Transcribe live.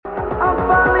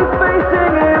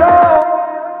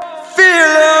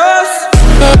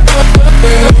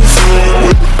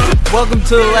welcome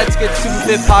to the Let's Get Super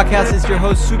Fit podcast. It's your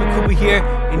host, Super Cooper here,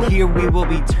 and here we will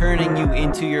be turning you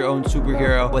into your own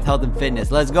superhero with health and fitness.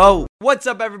 Let's go. What's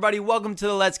up, everybody? Welcome to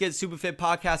the Let's Get Super Fit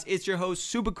podcast. It's your host,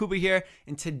 Super Cooper here,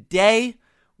 and today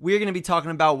we're going to be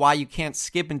talking about why you can't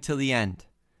skip until the end.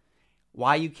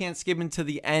 Why you can't skip until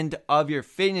the end of your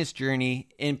fitness journey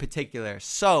in particular.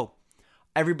 So,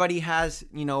 everybody has,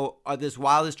 this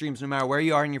wildest dreams. No matter where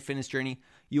you are in your fitness journey,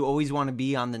 you always want to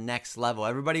be on the next level.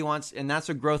 Everybody wants, and that's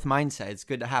a growth mindset. It's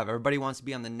good to have. Everybody wants to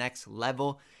be on the next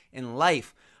level in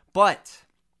life. But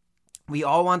we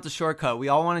all want the shortcut. We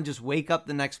all want to just wake up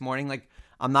the next morning. Like,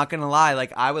 I'm not going to lie.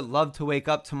 Like, I would love to wake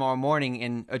up tomorrow morning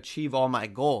and achieve all my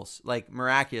goals, like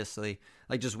miraculously.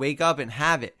 Like, just wake up and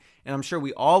have it. And I'm sure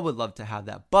we all would love to have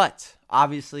that. But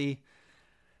obviously,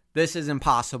 this is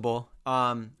impossible.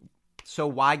 So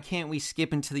why can't we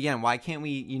skip into the end? Why can't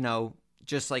we,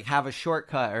 just like have a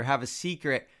shortcut or have a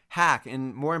secret hack?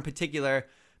 And more in particular,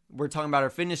 we're talking about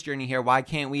our fitness journey here. Why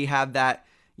can't we have that,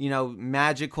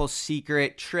 magical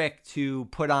secret trick to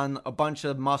put on a bunch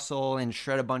of muscle and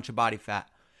shred a bunch of body fat?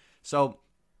 So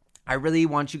I really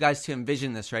want you guys to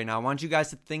envision this right now. I want you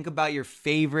guys to think about your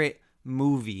favorite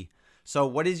movie. So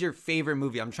what is your favorite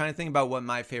movie? I'm trying to think about what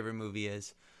my favorite movie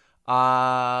is.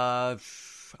 I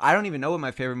don't even know what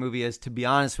my favorite movie is, to be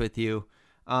honest with you.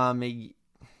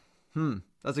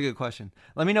 That's a good question.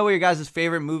 Let me know what your guys'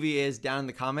 favorite movie is down in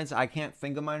the comments. I can't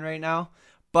think of mine right now.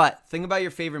 But think about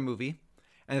your favorite movie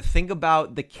and think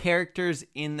about the characters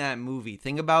in that movie.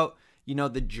 Think about,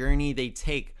 the journey they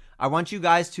take. I want you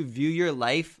guys to view your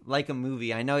life like a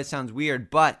movie. I know it sounds weird,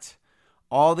 but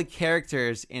all the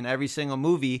characters in every single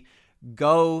movie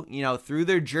go, through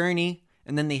their journey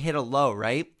and then they hit a low,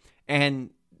 right? And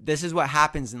this is what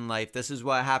happens in life. This is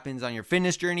what happens on your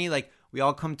fitness journey. Like, we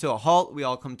all come to a halt. We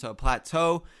all come to a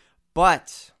plateau.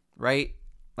 But, right,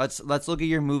 let's look at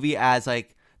your movie as,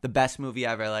 like, the best movie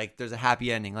ever. Like, there's a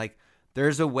happy ending. Like,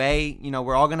 there's a way,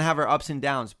 we're all going to have our ups and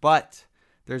downs. But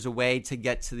there's a way to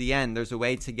get to the end. There's a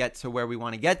way to get to where we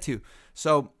want to get to.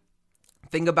 So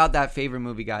think about that favorite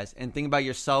movie, guys. And think about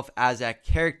yourself as that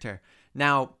character.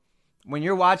 Now, when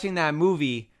you're watching that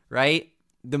movie, right,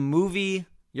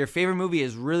 your favorite movie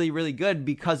is really, really good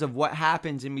because of what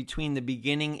happens in between the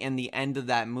beginning and the end of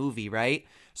that movie, right?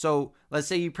 So let's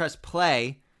say you press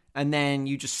play and then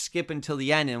you just skip until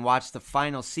the end and watch the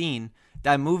final scene.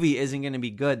 That movie isn't going to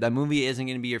be good. That movie isn't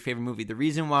going to be your favorite movie. The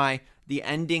reason why the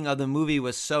ending of the movie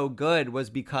was so good was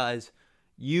because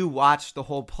you watched the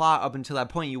whole plot up until that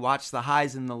point. You watched the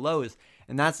highs and the lows.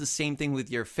 And that's the same thing with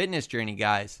your fitness journey,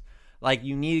 guys. Like,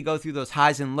 you need to go through those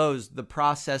highs and lows, the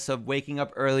process of waking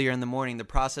up earlier in the morning, the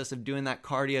process of doing that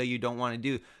cardio you don't want to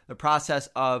do, the process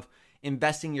of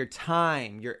investing your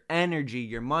time, your energy,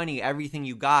 your money, everything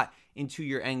you got into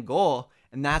your end goal.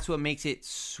 And that's what makes it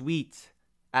sweet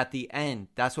at the end.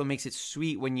 That's what makes it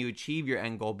sweet when you achieve your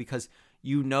end goal, because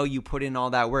you put in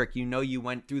all that work. You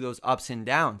went through those ups and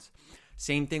downs.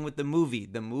 Same thing with the movie.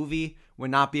 The movie would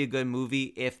not be a good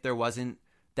movie if there wasn't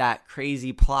that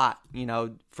crazy plot,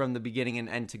 from the beginning and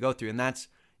end to go through. And that's,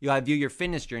 you gotta view your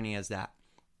fitness journey as that.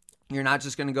 You're not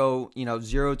just gonna go,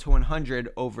 0 to 100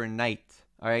 overnight.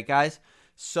 All right, guys?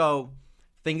 So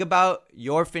think about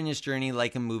your fitness journey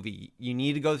like a movie. You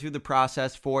need to go through the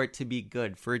process for it to be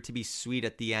good, for it to be sweet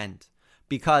at the end.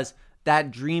 Because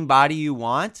that dream body you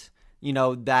want,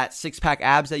 that six-pack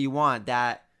abs that you want,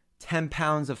 that 10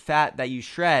 pounds of fat that you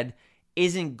shred,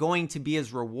 isn't going to be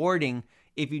as rewarding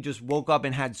if you just woke up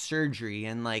and had surgery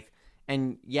and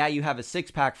you have a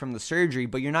six-pack from the surgery,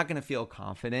 but you're not going to feel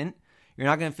confident. You're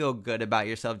not going to feel good about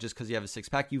yourself just because you have a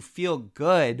six-pack. You feel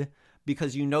good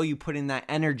because you put in that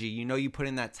energy. You put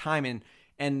in that time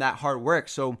and that hard work.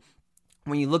 So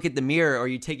when you look at the mirror or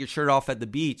you take your shirt off at the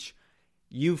beach,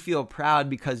 you feel proud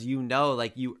because you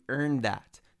earned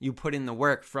that. You put in the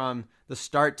work from the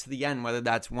start to the end, whether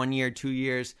that's 1 year, 2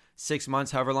 years, 6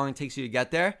 months, however long it takes you to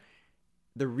get there.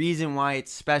 The reason why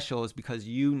it's special is because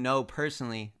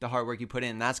personally the hard work you put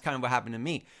in. That's kind of what happened to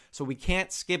me. So we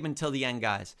can't skip until the end,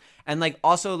 guys. And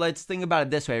also let's think about it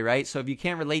this way, right? So if you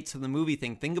can't relate to the movie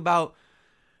thing, think about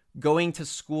going to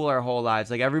school our whole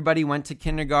lives. Like, everybody went to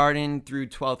kindergarten through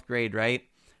 12th grade, right?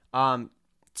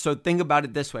 So think about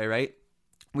it this way, right?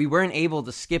 We weren't able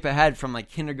to skip ahead from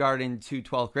kindergarten to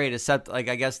 12th grade, except I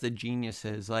guess the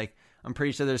geniuses. I'm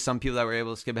pretty sure there's some people that were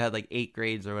able to skip ahead 8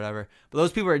 grades or whatever. But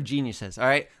those people are geniuses, all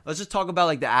right? Let's just talk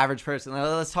about the average person.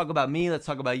 Let's talk about me. Let's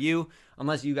talk about you,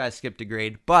 unless you guys skipped a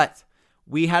grade. But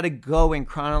we had to go in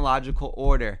chronological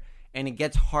order, and it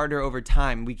gets harder over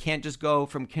time. We can't just go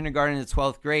from kindergarten to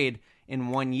 12th grade in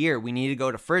 1 year. We need to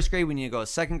go to first grade. We need to go to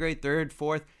second grade, third,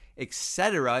 fourth,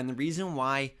 etc. And the reason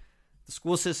why The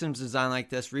school system's designed like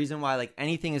this. Reason why like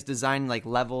anything is designed like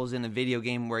levels in a video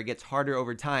game where it gets harder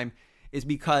over time is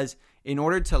because in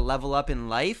order to level up in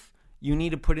life, you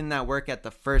need to put in that work at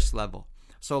the first level.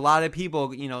 So a lot of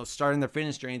people, starting their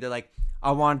fitness journey, they're like,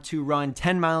 I want to run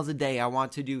 10 miles a day. I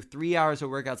want to do 3 hours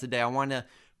of workouts a day. I want to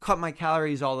cut my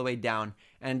calories all the way down.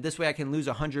 And this way I can lose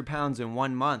 100 pounds in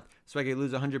 1 month. So I can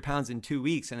lose 100 pounds in 2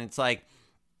 weeks. And it's like,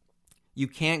 you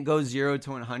can't go 0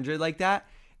 to 100 like that.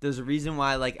 There's a reason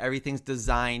why like everything's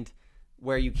designed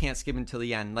where you can't skip until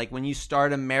the end. Like when you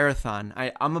start a marathon,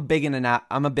 I'm a big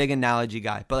analogy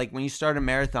guy, but like when you start a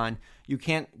marathon, you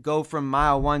can't go from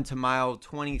mile 1 to mile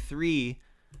 23.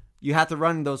 You have to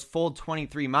run those full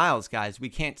 23 miles, guys. We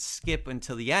can't skip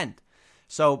until the end.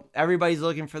 So everybody's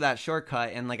looking for that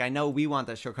shortcut. And like, I know we want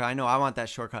that shortcut. I know I want that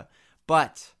shortcut.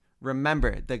 But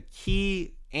remember, the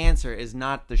key answer is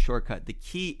not the shortcut. The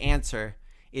key answer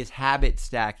is habit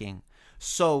stacking.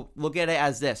 So look at it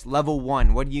as this. Level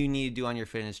 1, what do you need to do on your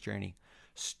fitness journey?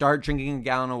 Start drinking a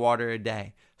gallon of water a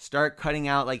day. Start cutting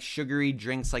out like sugary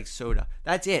drinks like soda.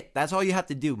 That's it. That's all you have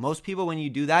to do. Most people, when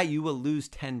you do that, you will lose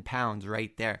 10 pounds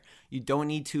right there. You don't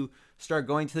need to start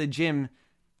going to the gym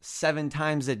 7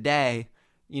 times a day.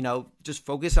 Just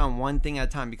focus on one thing at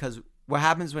a time, because what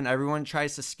happens when everyone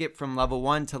tries to skip from level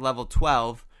 1 to level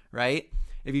 12, right?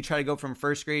 If you try to go from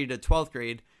first grade to 12th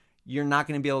grade, you're not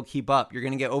going to be able to keep up. You're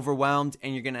going to get overwhelmed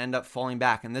and you're going to end up falling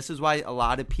back. And this is why a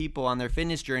lot of people on their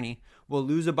fitness journey will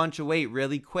lose a bunch of weight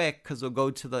really quick, because they'll go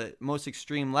to the most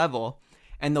extreme level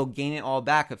and they'll gain it all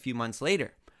back a few months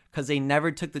later because they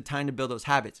never took the time to build those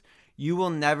habits. You will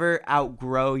never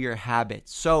outgrow your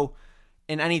habits. So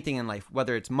in anything in life,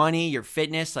 whether it's money, your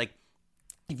fitness, like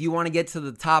if you want to get to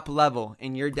the top level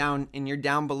and you're down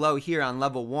below here on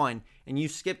level 1 and you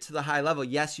skip to the high level,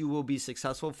 yes, you will be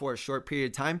successful for a short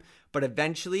period of time, but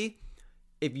eventually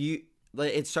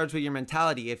it starts with your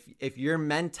mentality. If your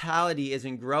mentality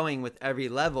isn't growing with every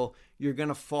level, you're going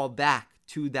to fall back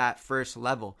to that first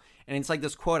level. And it's like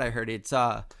this quote I heard.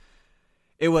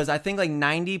 It was, I think, like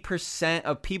 90%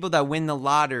 of people that win the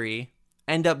lottery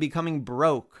end up becoming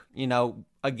broke,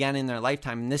 again in their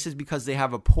lifetime. And this is because they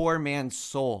have a poor man's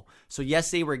soul. So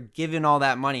yes, they were given all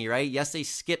that money, right? Yes, they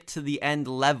skipped to the end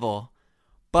level,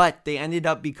 but they ended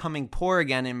up becoming poor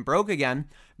again and broke again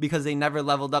because they never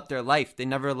leveled up their life. They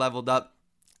never leveled up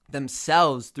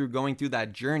themselves through going through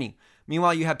that journey.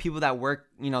 Meanwhile, you have people that work,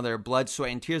 their blood,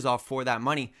 sweat, and tears off for that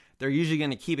money. They're usually going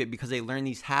to keep it because they learn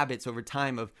these habits over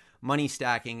time of money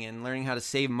stacking and learning how to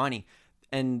save money.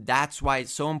 And that's why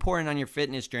it's so important on your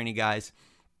fitness journey, guys,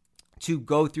 to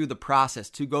go through the process,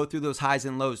 to go through those highs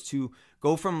and lows, to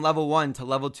go from level 1 to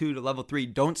level 2 to level 3.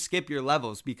 Don't skip your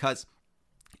levels, because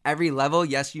every level,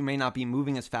 yes, you may not be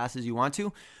moving as fast as you want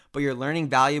to, but you're learning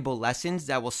valuable lessons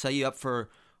that will set you up for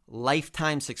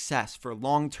lifetime success, for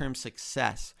long-term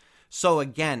success. So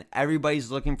again,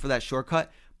 everybody's looking for that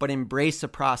shortcut, but embrace the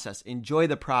process. Enjoy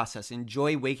the process.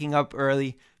 Enjoy waking up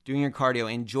early, doing your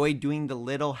cardio. Enjoy doing the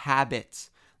little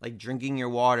habits like drinking your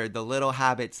water, the little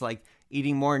habits like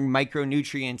eating more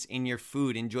micronutrients in your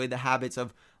food. Enjoy the habits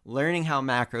of learning how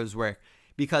macros work.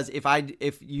 Because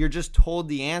if you're just told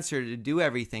the answer to do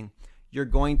everything, you're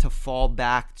going to fall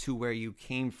back to where you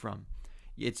came from.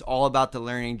 It's all about the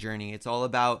learning journey. It's all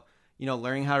about,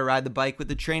 learning how to ride the bike with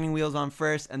the training wheels on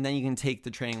first, and then you can take the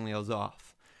training wheels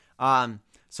off.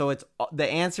 So it's the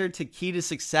answer to key to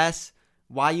success,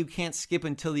 why you can't skip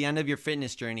until the end of your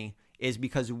fitness journey, is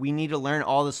because we need to learn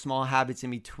all the small habits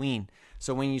in between.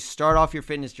 So when you start off your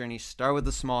fitness journey, start with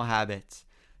the small habits.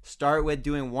 Start with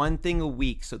doing one thing a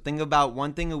week. So think about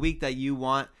one thing a week that you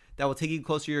want that will take you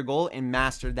closer to your goal, and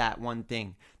master that one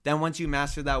thing. Then once you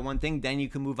master that one thing, then you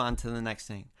can move on to the next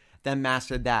thing. Then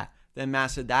master that.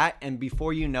 And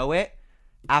before you know it,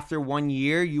 after 1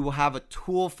 year, you will have a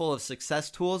tool full of success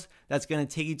tools that's going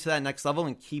to take you to that next level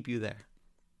and keep you there.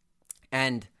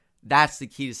 And that's the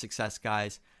key to success,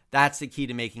 guys. That's the key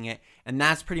to making it. And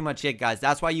that's pretty much it, guys.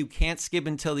 That's why you can't skip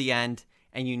until the end,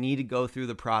 and you need to go through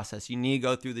the process. You need to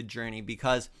go through the journey,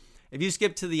 because if you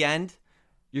skip to the end,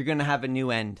 you're going to have a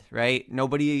new end, right?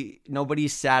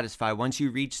 Nobody's satisfied. Once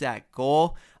you reach that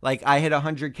goal, like I hit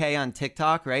 100K on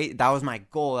TikTok, right? That was my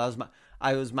goal. That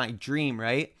was my dream,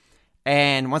 right?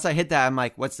 And once I hit that, I'm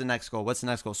like, what's the next goal?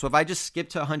 So if I just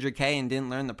skipped to 100K and didn't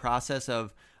learn the process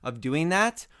of doing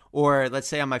that, or let's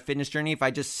say on my fitness journey, if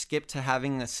I just skipped to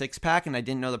having a 6-pack and I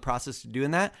didn't know the process of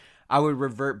doing that, I would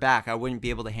revert back. I wouldn't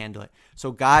be able to handle it.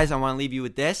 So guys, I want to leave you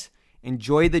with this.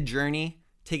 Enjoy the journey.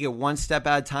 Take it one step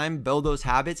at a time. Build those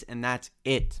habits, and that's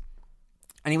it.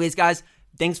 Anyways, guys,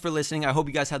 thanks for listening. I hope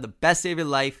you guys have the best day of your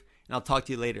life, and I'll talk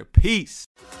to you later. Peace.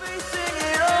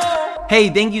 Hey,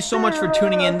 thank you so much for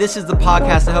tuning in. This is the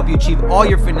podcast to help you achieve all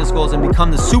your fitness goals and become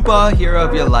the superhero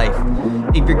of your life.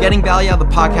 If you're getting value out of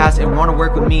the podcast and want to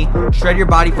work with me, shred your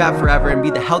body fat forever and be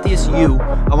the healthiest you,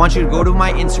 I want you to go to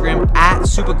my Instagram at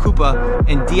SupaKoopa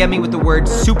and DM me with the word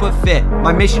SupaFit.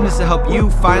 My mission is to help you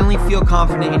finally feel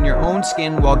confident in your own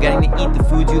skin while getting to eat the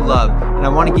foods you love. And I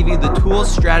want to give you the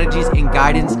tools, strategies, and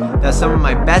guidance that some of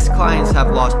my best clients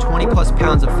have lost 20 plus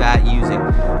pounds of fat using.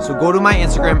 So go to my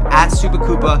Instagram at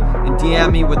SupaKoopa and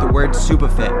DM me with the word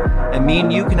SupaFit. And me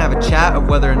and you can have a chat of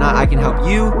whether or not I can help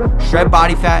you shred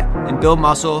body fat and build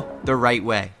muscle the right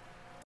way.